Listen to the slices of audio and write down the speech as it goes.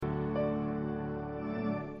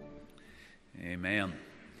Amen.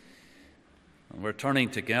 And we're turning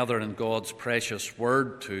together in God's precious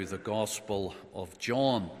word to the Gospel of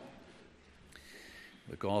John.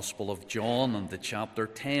 The Gospel of John and the chapter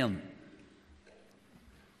 10.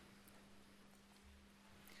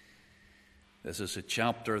 This is a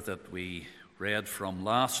chapter that we read from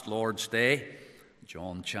last Lord's Day,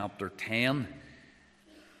 John chapter 10.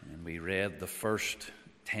 And we read the first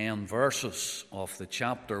 10 verses of the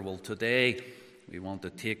chapter. Well, today we want to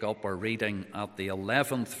take up our reading at the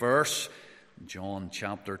 11th verse, John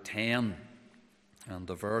chapter 10 and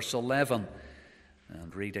the verse 11,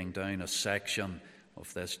 and reading down a section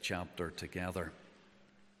of this chapter together.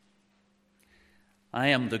 I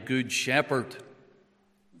am the good shepherd.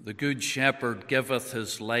 The good shepherd giveth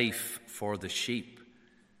his life for the sheep.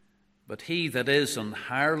 But he that is an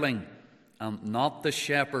hireling, and not the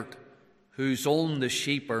shepherd, whose own the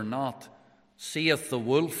sheep are not, seeth the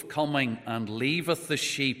wolf coming, and leaveth the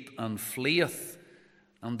sheep, and fleeth.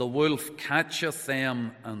 And the wolf catcheth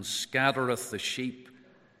them, and scattereth the sheep.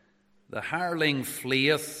 The hireling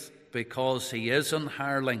fleeth, because he is an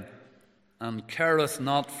hireling, and careth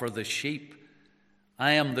not for the sheep.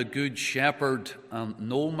 I am the good shepherd, and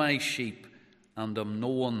know my sheep, and am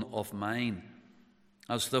known of mine.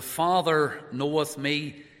 As the Father knoweth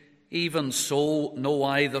me, even so know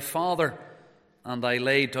I the Father, and I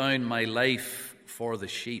lay down my life for the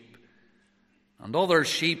sheep. And other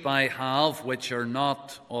sheep I have, which are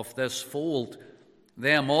not of this fold,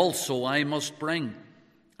 them also I must bring,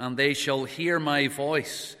 and they shall hear my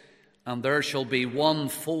voice, and there shall be one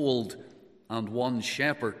fold and one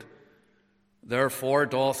shepherd. Therefore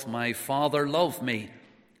doth my Father love me,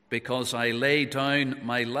 because I lay down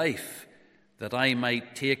my life, that I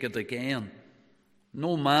might take it again.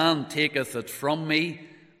 No man taketh it from me,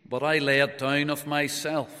 but I lay it down of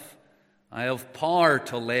myself. I have power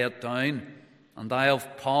to lay it down, and I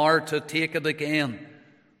have power to take it again.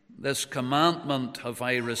 This commandment have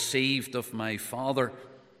I received of my Father.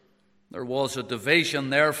 There was a division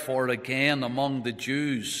therefore again among the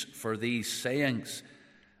Jews for these sayings.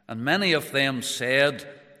 And many of them said,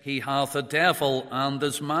 He hath a devil and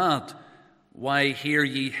is mad. Why hear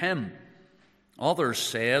ye him? Others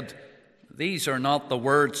said, These are not the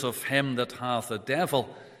words of him that hath a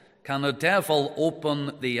devil. Can a devil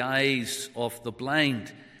open the eyes of the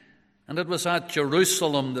blind? And it was at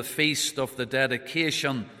Jerusalem the feast of the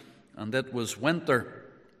dedication, and it was winter.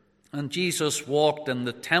 And Jesus walked in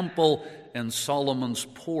the temple in Solomon's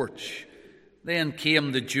porch. Then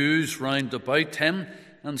came the Jews round about him,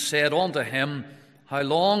 and said unto him, How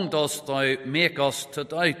long dost thou make us to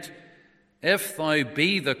doubt? If thou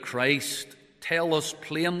be the Christ, tell us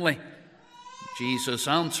plainly. Jesus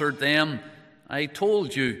answered them, I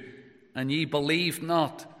told you, and ye believe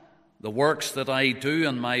not. The works that I do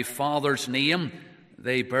in my Father's name,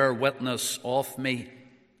 they bear witness of me.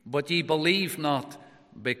 But ye believe not,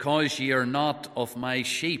 because ye are not of my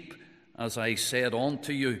sheep, as I said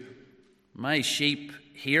unto you. My sheep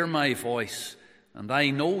hear my voice, and I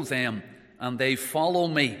know them, and they follow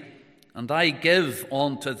me. And I give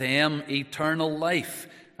unto them eternal life,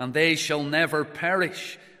 and they shall never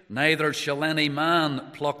perish, neither shall any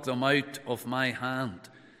man pluck them out of my hand.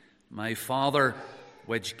 My Father,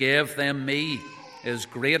 which gave them me, is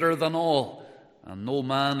greater than all, and no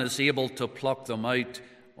man is able to pluck them out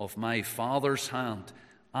of my Father's hand.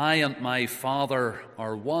 I and my Father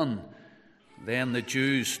are one. Then the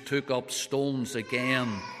Jews took up stones again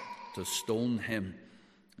to stone him.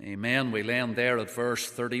 Amen. We land there at verse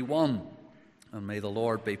 31. And may the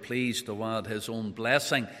Lord be pleased to add his own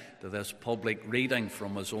blessing to this public reading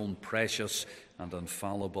from his own precious and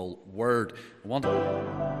infallible word.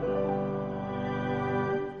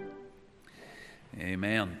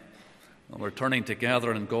 Amen. Well, we're turning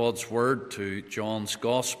together in God's word to John's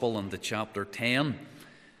Gospel and the chapter 10.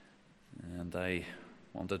 And I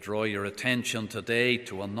want to draw your attention today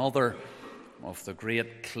to another of the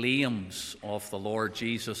great claims of the Lord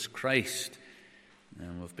Jesus Christ.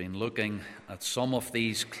 And we've been looking at some of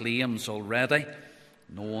these claims already,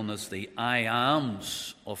 known as the I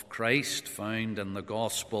ams of Christ, found in the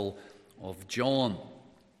Gospel of John.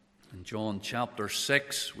 In John chapter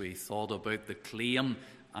 6, we thought about the claim,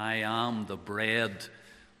 I am the bread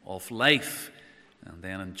of life. And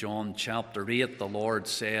then in John chapter 8, the Lord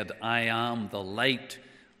said, I am the light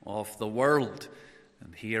of the world.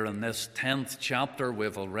 And here in this 10th chapter,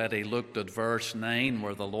 we've already looked at verse 9,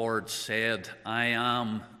 where the Lord said, I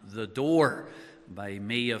am the door. By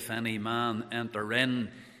me, if any man enter in,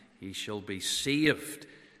 he shall be saved.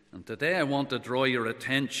 And today I want to draw your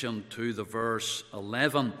attention to the verse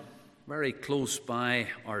 11 very close by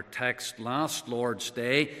our text last Lord's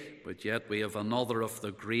Day, but yet we have another of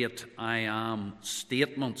the great I am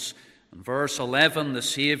statements. In verse 11, the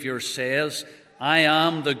Saviour says, I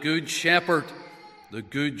am the good shepherd. The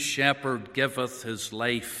good shepherd giveth his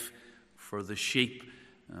life for the sheep.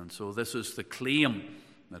 And so this is the claim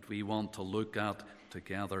that we want to look at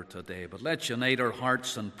together today. But let's unite our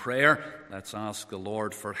hearts in prayer. Let's ask the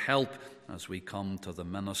Lord for help as we come to the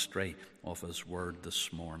ministry of his word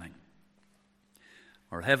this morning.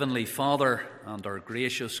 Our heavenly Father and our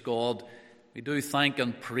gracious God, we do thank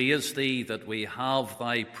and praise thee that we have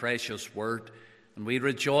thy precious word, and we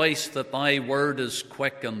rejoice that thy word is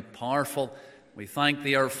quick and powerful. We thank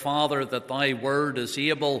thee, our Father, that thy word is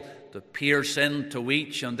able to pierce into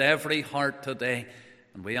each and every heart today.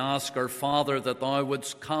 And we ask, our Father, that thou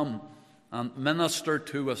wouldst come and minister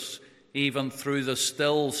to us, even through the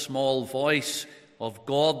still small voice of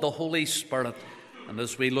God the Holy Spirit. And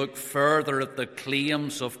as we look further at the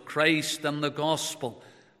claims of Christ and the gospel,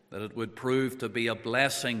 that it would prove to be a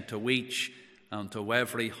blessing to each and to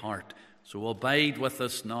every heart. So abide with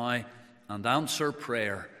us now and answer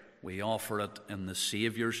prayer. We offer it in the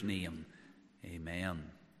Saviour's name. Amen.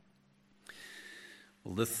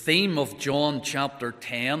 Well, the theme of John chapter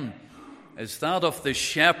 10 is that of the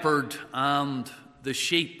shepherd and the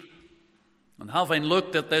sheep. And having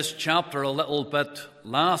looked at this chapter a little bit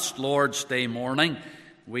last Lord's Day morning,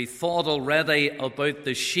 we thought already about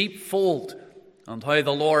the sheepfold and how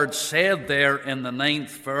the Lord said there in the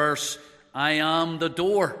 9th verse, I am the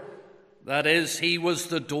door. That is, he was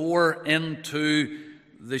the door into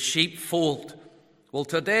the sheepfold. Well,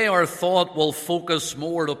 today our thought will focus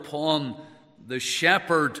more upon the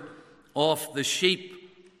shepherd of the sheep.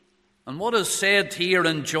 And what is said here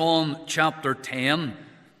in John chapter 10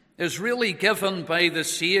 is really given by the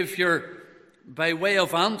Saviour by way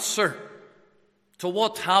of answer to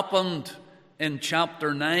what happened in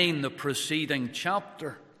chapter 9, the preceding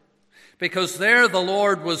chapter. Because there the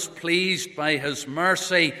Lord was pleased by his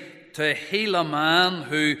mercy to heal a man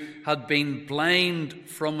who had been blind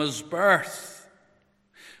from his birth.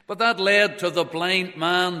 But that led to the blind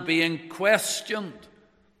man being questioned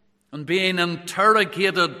and being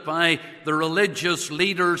interrogated by the religious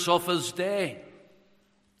leaders of his day.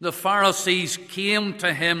 The Pharisees came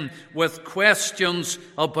to him with questions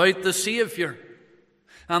about the Saviour,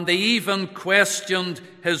 and they even questioned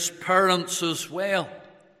his parents as well.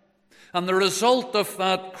 And the result of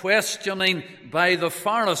that questioning by the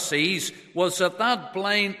Pharisees was that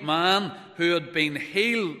blind man who had been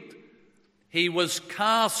healed, he was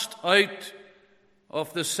cast out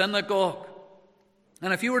of the synagogue.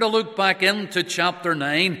 And if you were to look back into chapter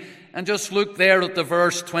 9 and just look there at the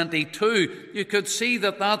verse 22, you could see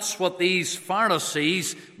that that's what these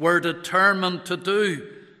Pharisees were determined to do.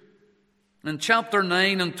 In chapter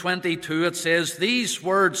 9 and 22 it says, these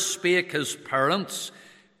words spake his parents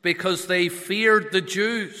because they feared the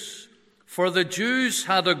Jews. For the Jews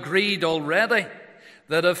had agreed already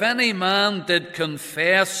that if any man did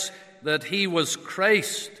confess that he was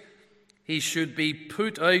Christ, he should be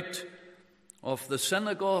put out of the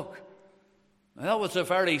synagogue. Now, that was a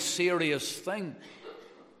very serious thing.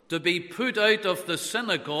 To be put out of the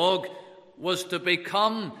synagogue was to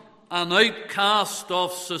become an outcast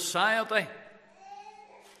of society,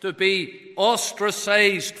 to be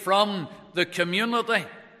ostracized from the community.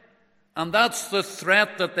 And that's the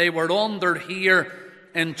threat that they were under here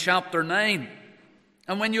in chapter 9.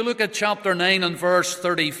 And when you look at chapter 9 and verse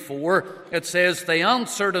 34, it says, they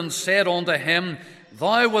answered and said unto him,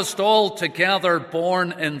 thou wast altogether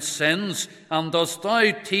born in sins, and dost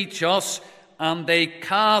thou teach us? And they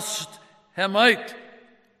cast him out.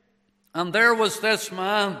 And there was this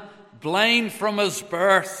man, blind from his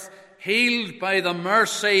birth, healed by the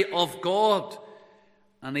mercy of God,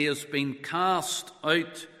 and he has been cast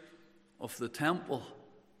out of the temple.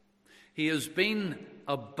 He has been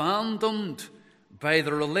abandoned by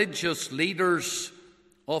the religious leaders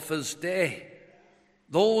of his day,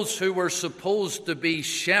 those who were supposed to be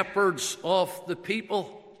shepherds of the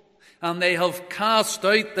people. And they have cast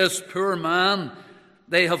out this poor man.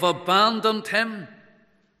 They have abandoned him.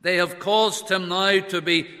 They have caused him now to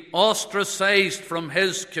be ostracized from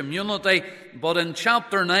his community. But in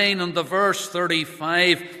chapter 9 and the verse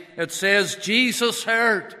 35, it says, Jesus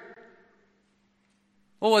heard.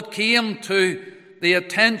 Oh, it came to the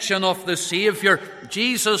attention of the Saviour.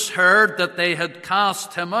 Jesus heard that they had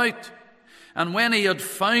cast him out. And when he had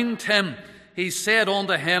found him, he said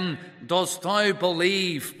unto him, dost thou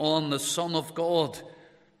believe on the Son of God?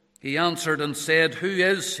 He answered and said, who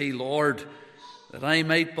is he, Lord, that I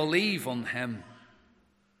might believe on him?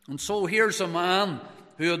 And so here's a man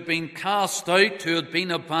who had been cast out, who had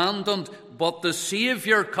been abandoned, but the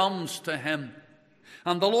Saviour comes to him.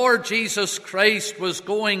 And the Lord Jesus Christ was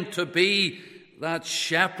going to be that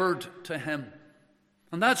shepherd to him.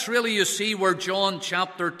 And that's really, you see, where John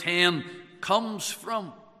chapter 10 comes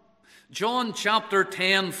from. John chapter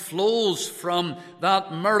 10 flows from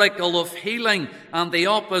that miracle of healing and the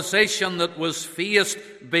opposition that was faced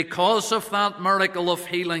because of that miracle of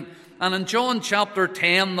healing. And in John chapter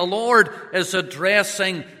 10, the Lord is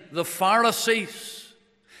addressing the Pharisees.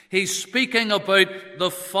 He's speaking about the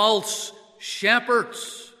false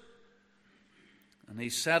shepherds. And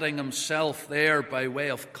he's setting himself there by way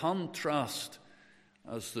of contrast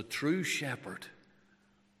as the true shepherd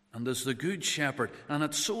and as the good shepherd. And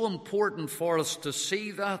it's so important for us to see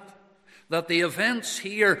that the events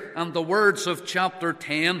here and the words of chapter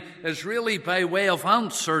 10 is really by way of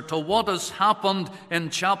answer to what has happened in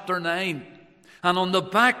chapter 9. And on the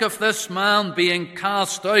back of this man being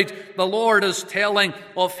cast out, the Lord is telling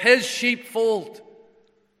of his sheepfold.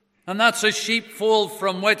 And that's a sheepfold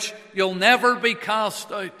from which you'll never be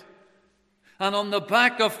cast out. And on the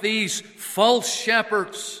back of these false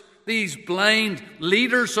shepherds, these blind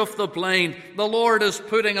leaders of the blind, the Lord is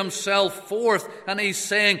putting himself forth, and he's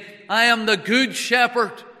saying, I am the good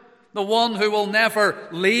shepherd, the one who will never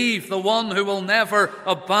leave, the one who will never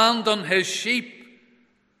abandon his sheep.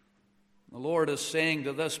 The Lord is saying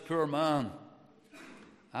to this poor man,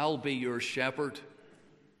 I'll be your shepherd,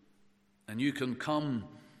 and you can come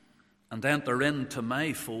and enter into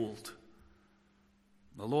my fold.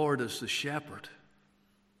 The Lord is the shepherd.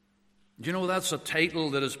 Do you know that's a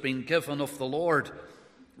title that has been given of the Lord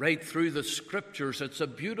right through the Scriptures? It's a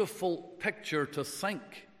beautiful picture to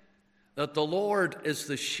think that the Lord is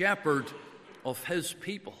the shepherd of his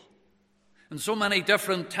people. In so many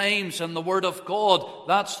different times in the Word of God,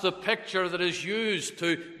 that's the picture that is used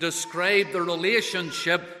to describe the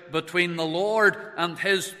relationship between the Lord and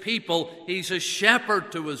his people. He's a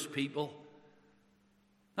shepherd to his people.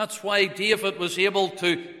 That's why David was able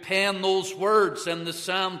to pen those words in the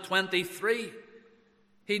Psalm 23.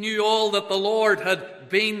 He knew all that the Lord had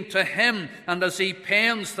been to him, and as he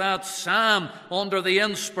pens that psalm under the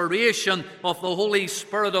inspiration of the Holy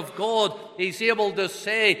Spirit of God, he's able to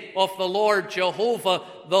say of the Lord Jehovah,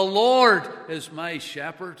 the Lord is my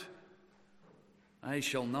shepherd, I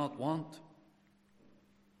shall not want.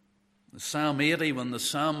 Psalm 80, when the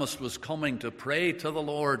psalmist was coming to pray to the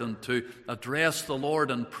Lord and to address the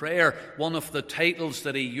Lord in prayer, one of the titles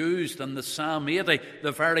that he used in the Psalm 80,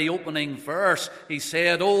 the very opening verse, he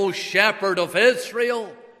said, O shepherd of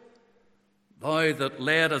Israel, thou that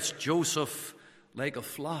leddest Joseph like a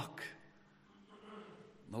flock.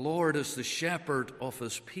 The Lord is the shepherd of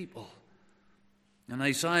his people. In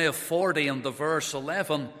Isaiah 40 and the verse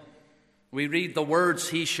 11, we read the words,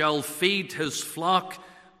 he shall feed his flock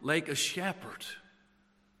like a shepherd.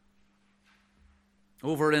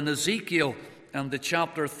 Over in Ezekiel and the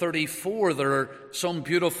chapter 34, there are some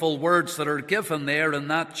beautiful words that are given there in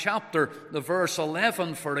that chapter. The verse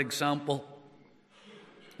 11, for example,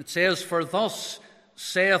 it says, for thus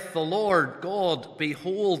saith the Lord God,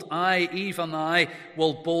 behold, I, even I,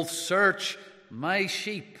 will both search my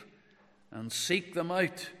sheep and seek them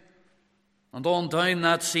out. And on down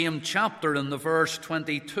that same chapter in the verse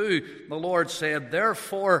 22, the Lord said,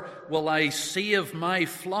 therefore will I save my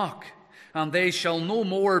flock, and they shall no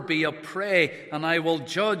more be a prey, and I will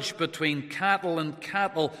judge between cattle and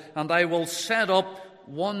cattle, and I will set up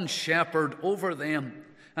one shepherd over them,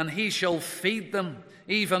 and he shall feed them,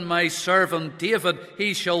 even my servant David,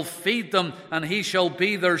 he shall feed them, and he shall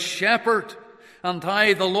be their shepherd. And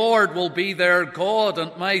I, the Lord, will be their God,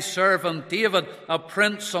 and my servant David, a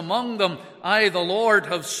prince among them. I, the Lord,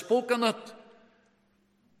 have spoken it.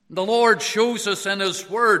 The Lord shows us in his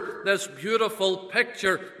word this beautiful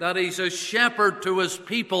picture that he's a shepherd to his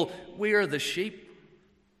people. We are the sheep.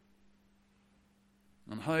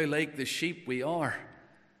 And how like the sheep we are.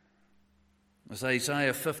 As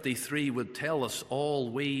Isaiah 53 would tell us, all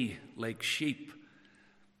we, like sheep,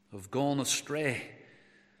 have gone astray.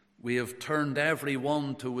 We have turned every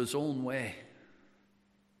one to his own way.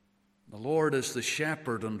 The Lord is the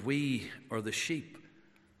shepherd, and we are the sheep.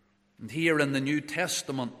 And here in the New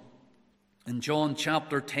Testament, in John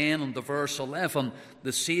chapter 10 and the verse 11,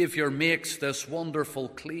 the Saviour makes this wonderful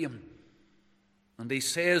claim. And he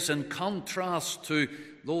says, in contrast to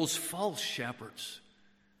those false shepherds,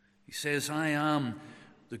 he says, I am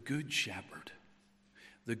the good shepherd.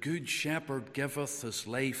 The good shepherd giveth his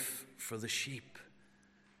life for the sheep.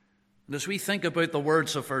 And as we think about the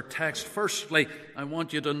words of our text, firstly, I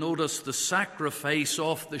want you to notice the sacrifice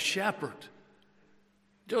of the shepherd.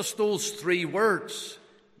 Just those three words,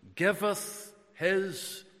 giveth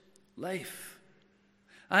his life.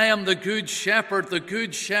 I am the good shepherd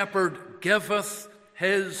giveth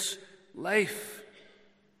his life.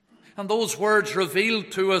 And those words reveal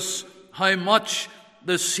to us how much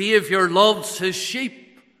the Saviour loves his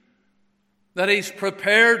sheep, that he's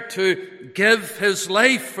prepared to give his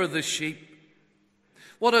life for the sheep.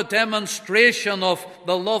 What a demonstration of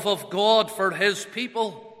the love of God for his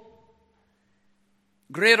people.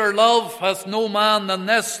 Greater love hath no man than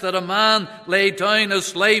this, that a man lay down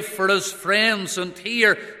his life for his friends. And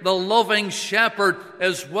here the loving shepherd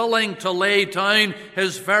is willing to lay down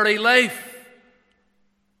his very life.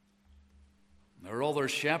 There are other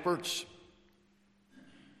shepherds,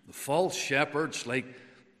 the false shepherds like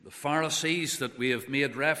the Pharisees that we have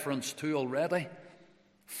made reference to already.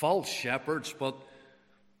 False shepherds, but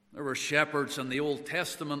there were shepherds in the Old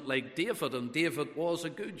Testament like David, and David was a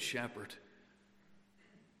good shepherd.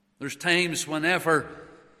 There's times whenever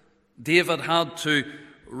David had to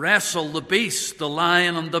wrestle the beast, the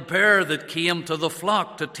lion and the bear that came to the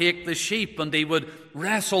flock to take the sheep, and he would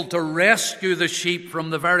wrestle to rescue the sheep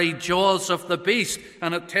from the very jaws of the beast.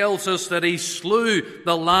 And it tells us that he slew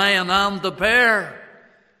the lion and the bear.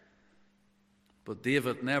 But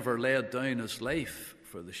David never laid down his life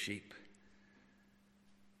for the sheep.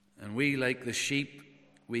 And we, like the sheep,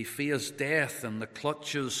 we face death in the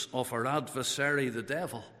clutches of our adversary, the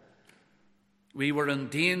devil. We were in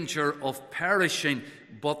danger of perishing,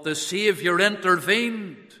 but the Saviour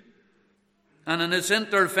intervened. And in his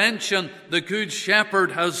intervention, the Good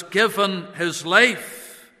Shepherd has given his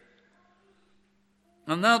life.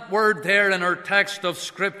 And that word there in our text of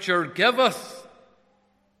Scripture, giveth,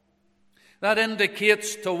 that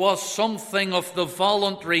indicates to us something of the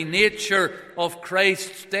voluntary nature of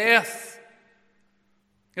Christ's death.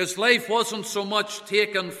 His life wasn't so much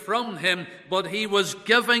taken from him, but he was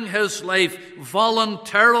giving his life,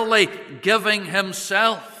 voluntarily giving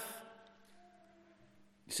himself.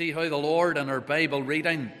 See how the Lord in our Bible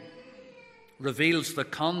reading reveals the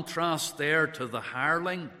contrast there to the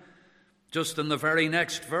hireling, just in the very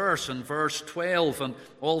next verse, in verse 12, and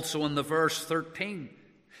also in the verse 13.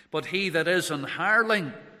 But he that is an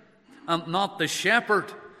hireling, and not the shepherd,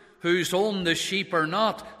 whose own the sheep are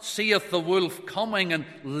not, seeth the wolf coming, and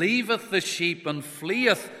leaveth the sheep, and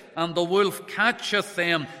fleeth, and the wolf catcheth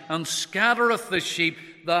them, and scattereth the sheep.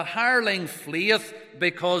 The hireling fleeth,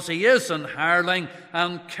 because he is an hireling,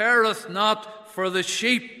 and careth not for the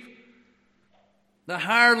sheep. The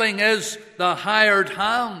hireling is the hired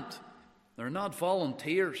hand. They're not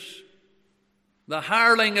volunteers. The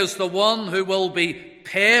hireling is the one who will be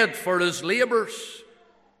paid for his labours.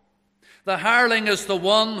 The hireling is the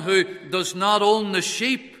one who does not own the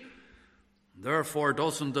sheep, therefore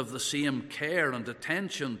doesn't have the same care and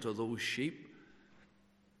attention to those sheep.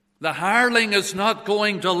 The hireling is not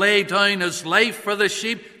going to lay down his life for the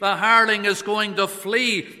sheep. The hireling is going to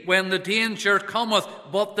flee when the danger cometh.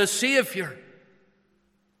 But the Saviour,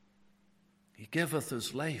 he giveth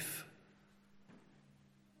his life.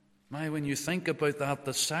 My, when you think about that,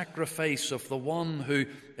 the sacrifice of the one who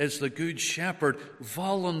is the Good Shepherd,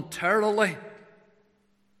 voluntarily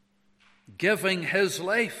giving his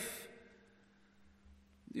life.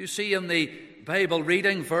 You see in the Bible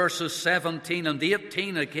reading, verses 17 and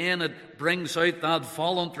 18, again it brings out that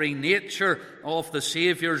voluntary nature of the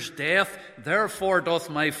Saviour's death. Therefore doth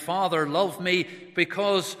my Father love me,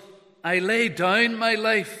 because I lay down my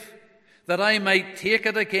life, that I might take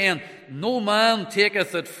it again. No man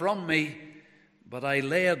taketh it from me, but I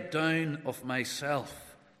lay it down of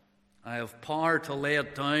myself. I have power to lay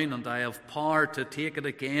it down, and I have power to take it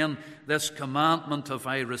again. This commandment have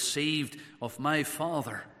I received of my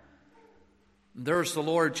Father. And there's the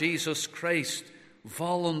Lord Jesus Christ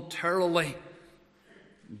voluntarily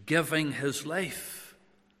giving his life.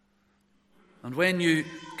 And when you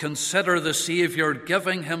consider the Saviour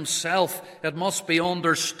giving himself, it must be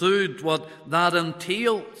understood what that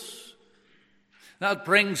entails. That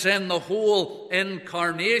brings in the whole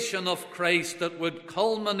incarnation of Christ that would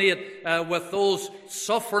culminate with those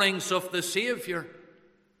sufferings of the Saviour.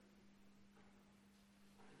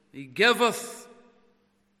 He giveth.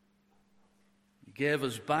 He gave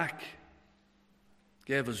his back.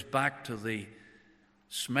 Gave his back to the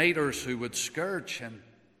smiters who would scourge him.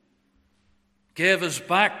 Gave his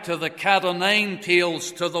back to the cat o' nine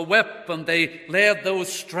tails, to the whip, and they laid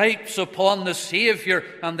those stripes upon the Saviour,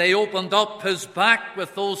 and they opened up his back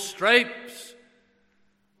with those stripes.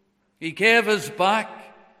 He gave his back,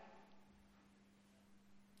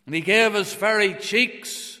 and he gave his very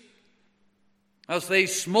cheeks as they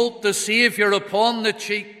smote the Saviour upon the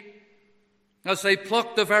cheek, as they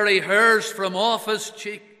plucked the very hairs from off his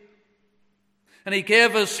cheek. And he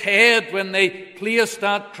gave his head when they placed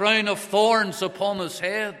that crown of thorns upon his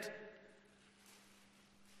head.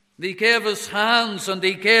 And he gave his hands and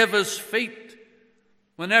he gave his feet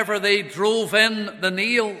whenever they drove in the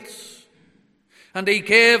nails. And he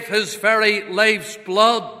gave his very life's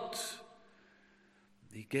blood.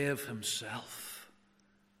 He gave himself.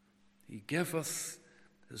 He giveth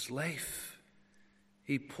his life.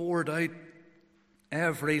 He poured out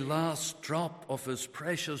every last drop of his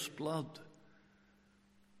precious blood.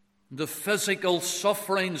 The physical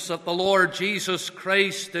sufferings that the Lord Jesus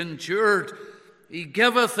Christ endured, he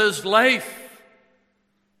giveth his life.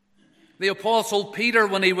 The Apostle Peter,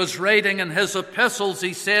 when he was writing in his epistles,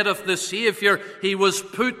 he said of the Saviour, he was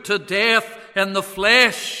put to death in the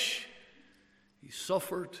flesh. He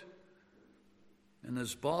suffered in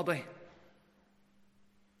his body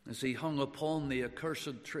as he hung upon the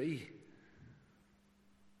accursed tree.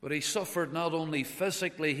 But he suffered not only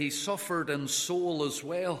physically, he suffered in soul as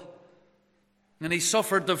well. And he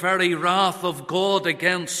suffered the very wrath of God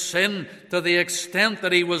against sin to the extent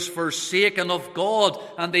that he was forsaken of God.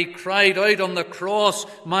 And he cried out on the cross,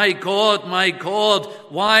 my God,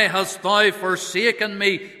 why hast thou forsaken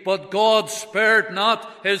me? But God spared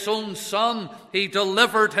not his own Son. He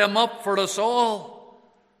delivered him up for us all.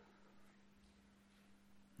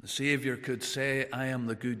 The Saviour could say, I am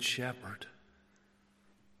the good shepherd.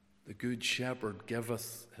 The good shepherd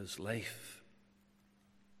giveth his life.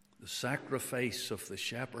 The sacrifice of the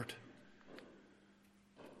shepherd.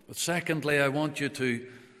 But secondly, I want you to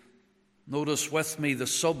notice with me the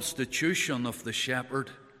substitution of the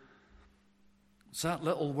shepherd. It's that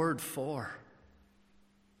little word for.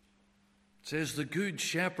 It says, the good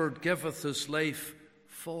shepherd giveth his life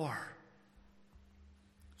for.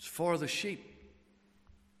 It's for the sheep.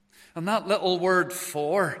 And that little word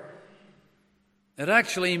for, it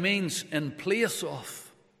actually means in place of.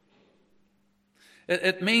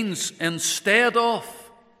 It means instead of.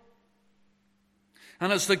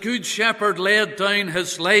 And as the Good Shepherd laid down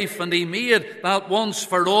his life and he made that once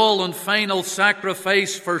for all and final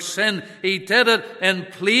sacrifice for sin, he did it in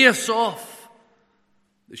place of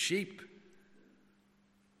the sheep.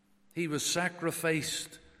 He was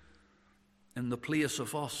sacrificed in the place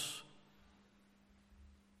of us.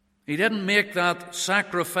 He didn't make that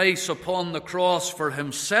sacrifice upon the cross for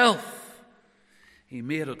himself. He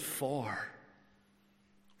made it for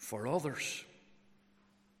others.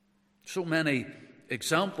 So many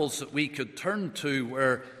examples that we could turn to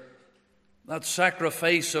where that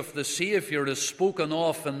sacrifice of the Saviour is spoken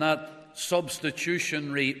of in that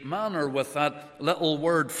substitutionary manner with that little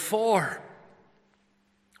word for.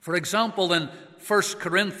 For example, in 1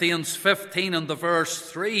 Corinthians 15 and the verse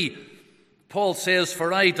 3, Paul says,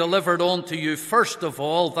 for I delivered unto you first of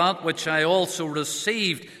all that which I also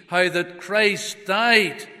received, how that Christ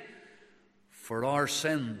died for our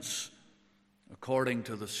sins, according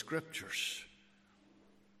to the Scriptures.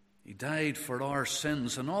 He died for our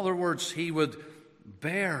sins. In other words, he would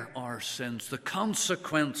bear our sins, the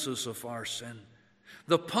consequences of our sin,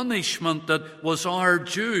 the punishment that was our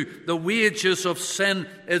due. The wages of sin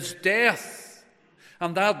is death,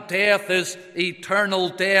 and that death is eternal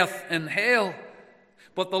death in hell.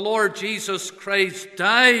 But the Lord Jesus Christ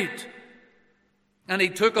died, and he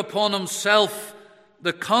took upon himself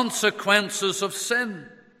the consequences of sin.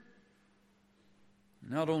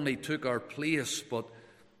 He not only took our place, but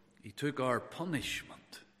he took our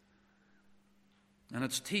punishment. And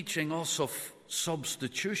it's teaching us of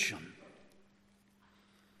substitution.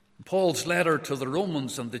 In Paul's letter to the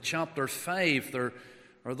Romans in the chapter 5, there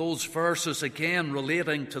are those verses again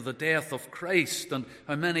relating to the death of Christ, and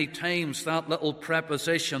how many times that little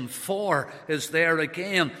preposition for is there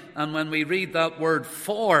again. And when we read that word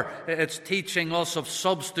for, it's teaching us of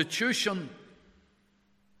substitution.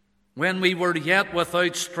 When we were yet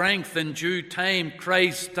without strength, in due time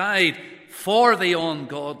Christ died for the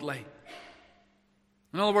ungodly.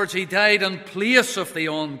 In other words, he died in place of the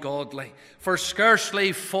ungodly. For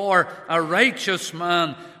scarcely for a righteous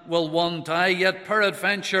man will one die, yet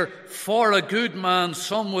peradventure for a good man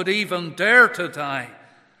some would even dare to die.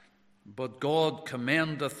 But God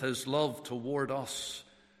commendeth his love toward us,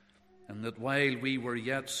 and that while we were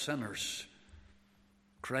yet sinners,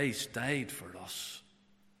 Christ died for us.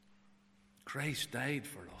 Christ died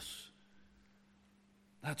for us.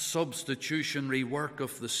 That substitutionary work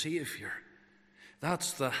of the Saviour,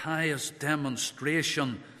 that's the highest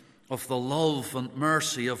demonstration of the love and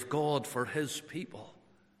mercy of God for his people.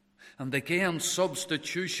 And again,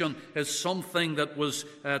 substitution is something that was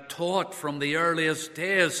taught from the earliest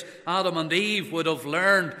days. Adam and Eve would have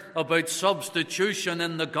learned about substitution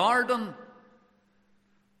in the garden.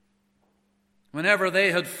 Whenever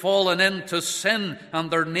they had fallen into sin and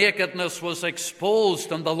their nakedness was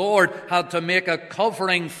exposed, and the Lord had to make a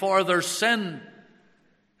covering for their sin,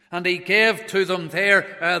 and He gave to them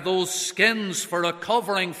there those skins for a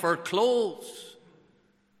covering for clothes.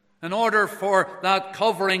 In order for that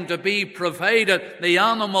covering to be provided, the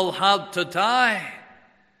animal had to die.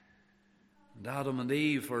 And Adam and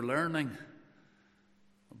Eve were learning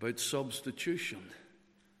about substitution.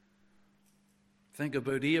 Think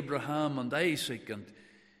about Abraham and Isaac, and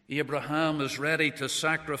Abraham is ready to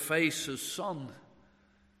sacrifice his son.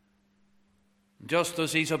 Just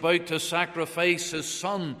as he's about to sacrifice his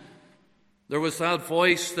son, there was that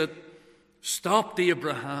voice that stopped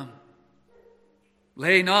Abraham.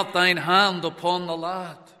 Lay not thine hand upon the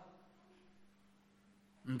lad.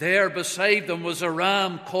 And there beside them was a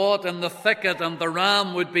ram caught in the thicket, and the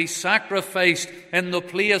ram would be sacrificed in the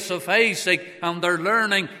place of Isaac, and they're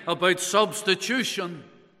learning about substitution.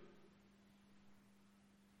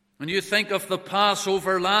 And you think of the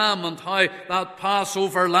Passover lamb and how that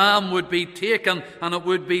Passover lamb would be taken and it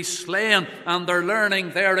would be slain, and they're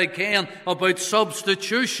learning there again about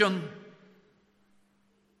substitution.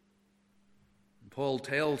 Paul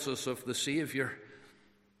tells us of the Saviour.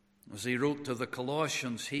 As he wrote to the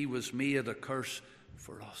Colossians, He was made a curse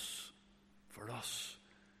for us. For us.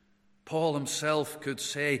 Paul himself could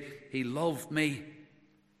say, He loved me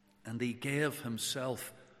and He gave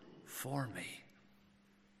Himself for me.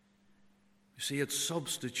 You see, it's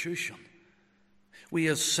substitution. We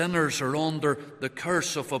as sinners are under the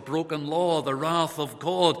curse of a broken law. The wrath of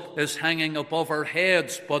God is hanging above our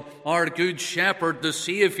heads. But our good shepherd, the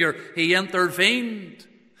Saviour, He intervened.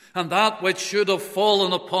 And that which should have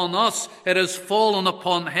fallen upon us, it has fallen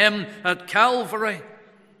upon Him at Calvary.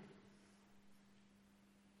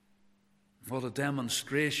 What a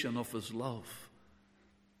demonstration of His love.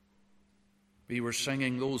 We were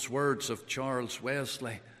singing those words of Charles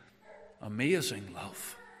Wesley, amazing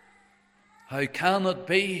love. How can it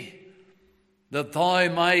be that Thou,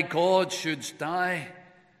 my God, shouldst die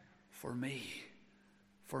for me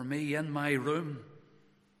in my room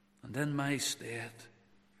and in my stead?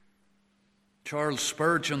 Charles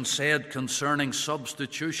Spurgeon said concerning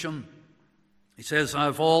substitution, he says,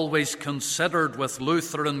 I've always considered with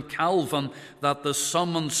Luther and Calvin that the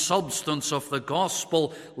sum and substance of the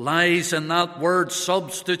gospel lies in that word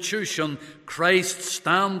substitution, Christ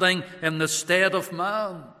standing in the stead of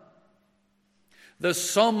man. The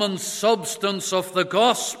sum and substance of the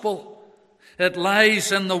gospel, it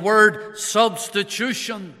lies in the word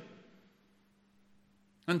substitution.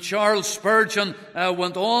 And Charles Spurgeon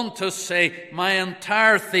went on to say, my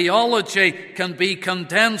entire theology can be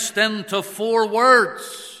condensed into 4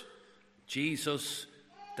 words. Jesus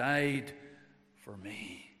died for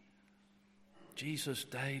me. Jesus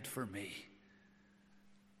died for me.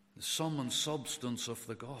 The sum and substance of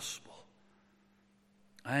the gospel.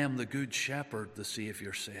 I am the good shepherd, the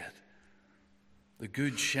Saviour said. The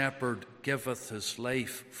good shepherd giveth his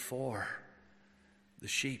life for the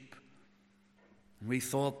sheep. We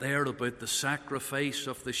thought there about the sacrifice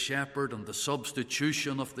of the shepherd and the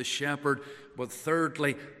substitution of the shepherd, but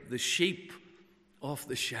thirdly, the sheep of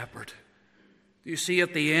the shepherd. Do you see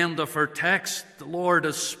at the end of our text, the Lord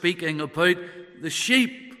is speaking about the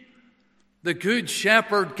sheep. The good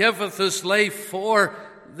shepherd giveth his life for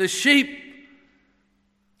the sheep.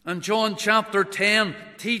 And John chapter 10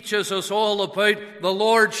 teaches us all about the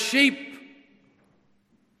Lord's sheep.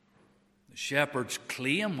 The shepherd's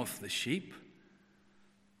claim of the sheep.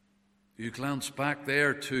 You glance back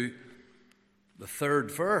there to the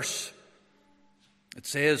 3rd verse. It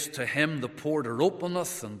says, to him the porter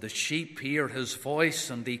openeth, and the sheep hear his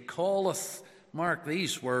voice, and he calleth, mark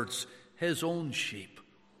these words, his own sheep.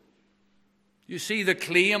 You see the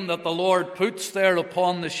claim that the Lord puts there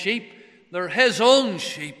upon the sheep. They're his own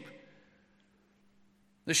sheep.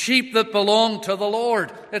 The sheep that belong to the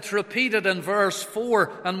Lord. It's repeated in verse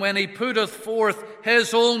 4. And when he putteth forth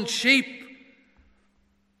his own sheep,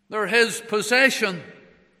 they're his possession.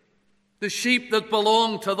 The sheep that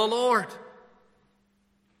belong to the Lord.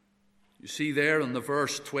 You see there in the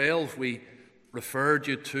verse 12, we referred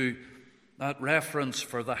you to that reference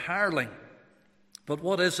for the hireling. But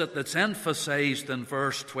what is it that's emphasized in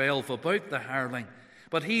verse 12 about the hireling?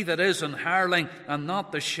 But he that is an hireling and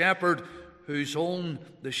not the shepherd, whose own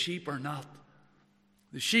the sheep are not.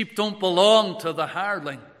 The sheep don't belong to the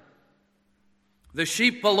hireling. The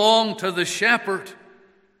sheep belong to the shepherd.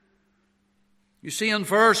 You see in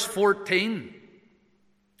verse 14,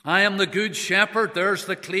 I am the good shepherd. There's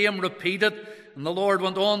the claim repeated. And the Lord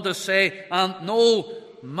went on to say, and know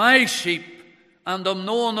my sheep, and am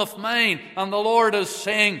known of mine. And the Lord is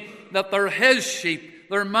saying that they're his sheep,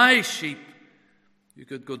 they're my sheep. You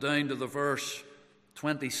could go down to the verse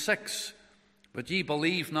 26. But ye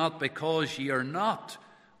believe not, because ye are not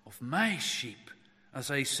of my sheep, as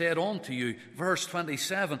I said unto you. Verse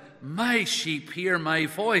 27, my sheep hear my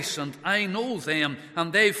voice, and I know them,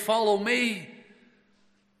 and they follow me.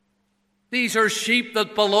 These are sheep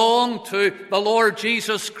that belong to the Lord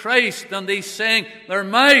Jesus Christ, and he's saying, they're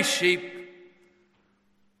my sheep.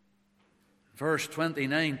 Verse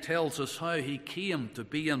 29 tells us how he came to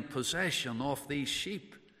be in possession of these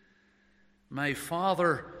sheep. My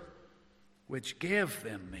Father, which gave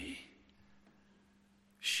them me.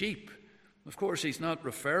 Sheep. Of course, he's not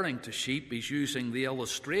referring to sheep. He's using the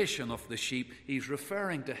illustration of the sheep. He's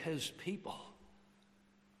referring to his people.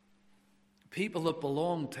 People that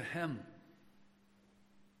belong to him.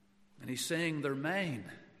 And he's saying they're mine.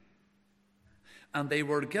 And they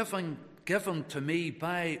were given to me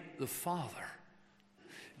by the Father.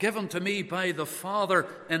 Given to me by the Father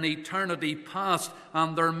in eternity past.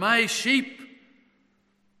 And they're my sheep.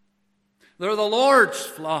 They're the Lord's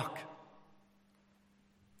flock.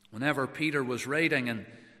 Whenever Peter was writing in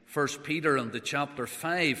 1 Peter in the chapter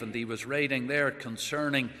 5, and he was writing there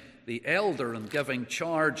concerning the elder and giving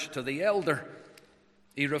charge to the elder,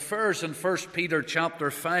 he refers in 1 Peter chapter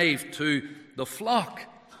 5 to the flock.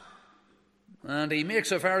 And he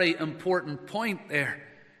makes a very important point there.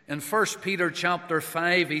 In 1 Peter chapter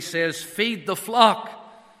 5, he says, feed the flock.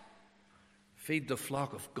 Feed the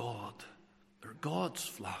flock of God. They're God's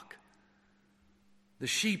flock. The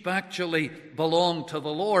sheep actually belong to the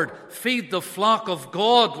Lord. Feed the flock of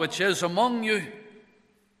God which is among you.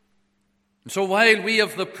 And so while we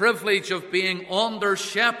have the privilege of being under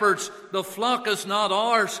shepherds, the flock is not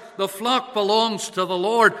ours. The flock belongs to the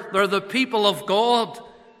Lord. They're the people of God.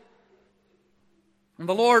 And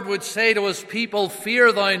the Lord would say to his people,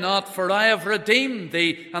 fear thou not, for I have redeemed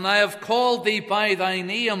thee, and I have called thee by thy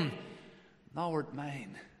name. Thou art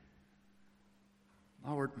mine.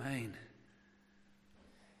 Thou art mine.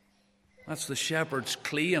 That's the shepherd's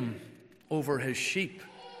claim over his sheep,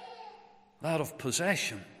 that of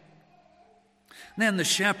possession. And then the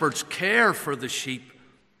shepherd's care for the sheep.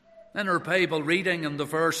 In our Bible reading in the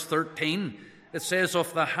verse 13, it says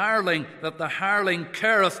of the hireling, that the hireling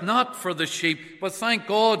careth not for the sheep, but thank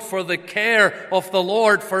God for the care of the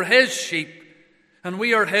Lord for his sheep. And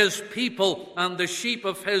we are his people and the sheep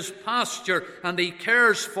of his pasture, and he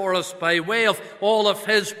cares for us by way of all of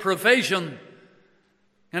his provision.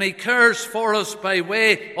 And he cares for us by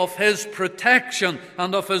way of his protection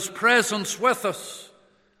and of his presence with us.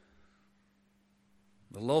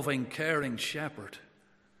 The loving, caring shepherd.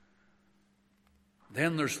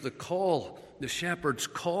 Then there's the call, the shepherd's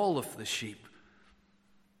call of the sheep.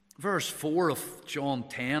 Verse 4 of John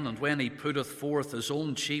 10, and when he putteth forth his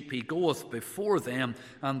own sheep, he goeth before them,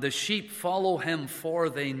 and the sheep follow him, for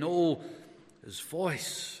they know his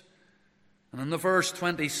voice. And in the verse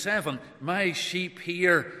 27, my sheep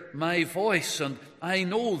hear my voice, and I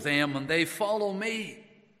know them, and they follow me.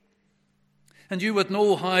 And you would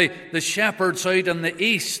know how the shepherds out in the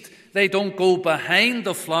east, they don't go behind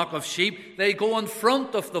the flock of sheep, they go in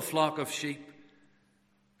front of the flock of sheep.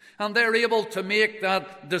 And they're able to make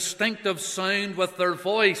that distinctive sound with their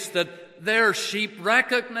voice that their sheep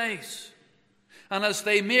recognize. And as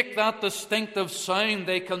they make that distinctive sound,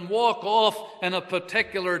 they can walk off in a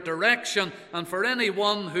particular direction. And for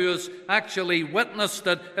anyone who has actually witnessed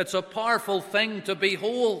it, it's a powerful thing to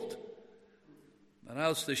behold. But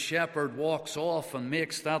as the shepherd walks off and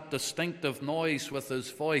makes that distinctive noise with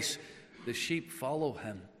his voice, the sheep follow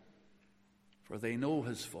him, for they know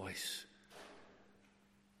his voice.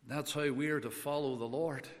 That's how we're to follow the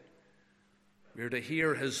Lord. We're to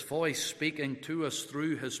hear his voice speaking to us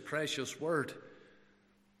through his precious word.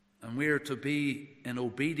 And we're to be in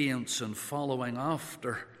obedience and following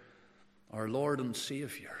after our Lord and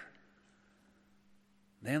Savior.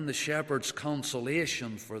 Then the shepherd's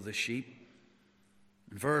consolation for the sheep.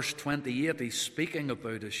 In verse 28, he's speaking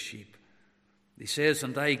about his sheep. He says,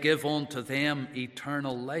 and I give unto them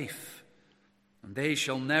eternal life, and they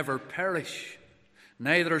shall never perish,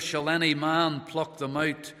 neither shall any man pluck them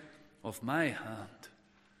out of my hand.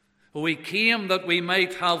 We came that we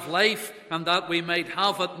might have life, and that we might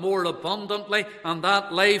have it more abundantly, and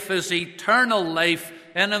that life is eternal life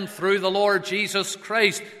in and through the Lord Jesus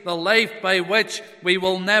Christ, the life by which we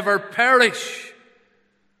will never perish.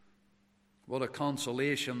 What a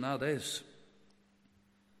consolation that is,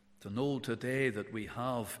 to know today that we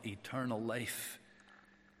have eternal life,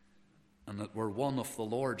 and that we're one of the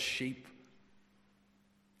Lord's sheep,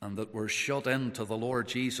 and that we're shut into the Lord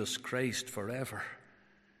Jesus Christ forever.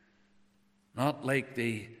 Not like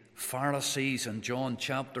the Pharisees in John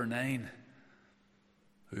chapter 9,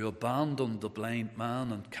 who abandoned the blind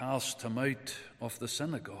man and cast him out of the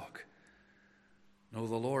synagogue. No,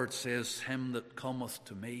 the Lord says, him that cometh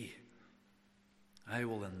to me, I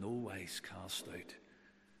will in no wise cast out.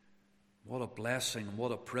 What a blessing and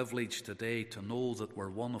what a privilege today to know that we're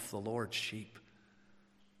one of the Lord's sheep,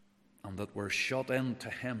 and that we're shut into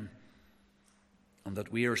him, and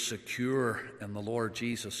that we are secure in the Lord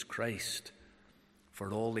Jesus Christ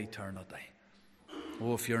for all eternity.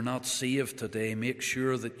 Oh, if you're not saved today, make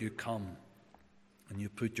sure that you come and you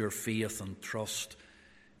put your faith and trust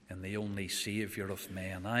in the only Saviour of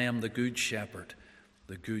men. I am the good shepherd.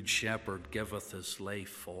 The good shepherd giveth his life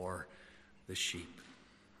for the sheep.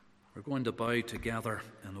 We're going to bow together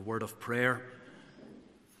in a word of prayer.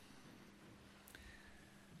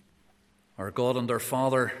 Our God and our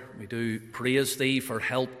Father, we do praise Thee for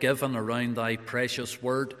help given around Thy precious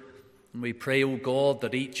word. And we pray, O God,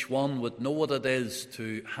 that each one would know what it is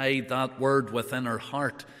to hide that word within our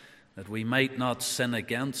heart, that we might not sin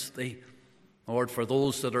against Thee. Lord, for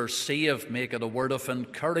those that are saved, make it a word of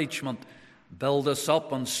encouragement. Build us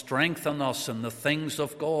up and strengthen us in the things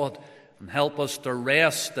of God, and help us to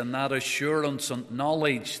rest in that assurance and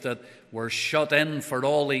knowledge that we're shut in for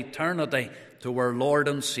all eternity to our Lord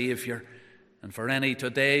and Saviour. And for any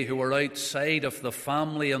today who are outside of the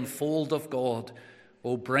family and fold of God,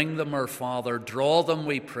 oh, bring them, our Father, draw them,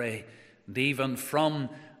 we pray. And even from,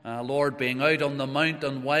 Lord, being out on the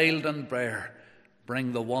mountain wild and bare,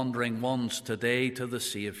 bring the wandering ones today to the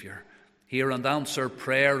Saviour. Hear and answer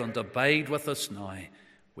prayer and abide with us now.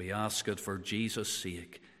 We ask it for Jesus'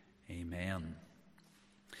 sake. Amen.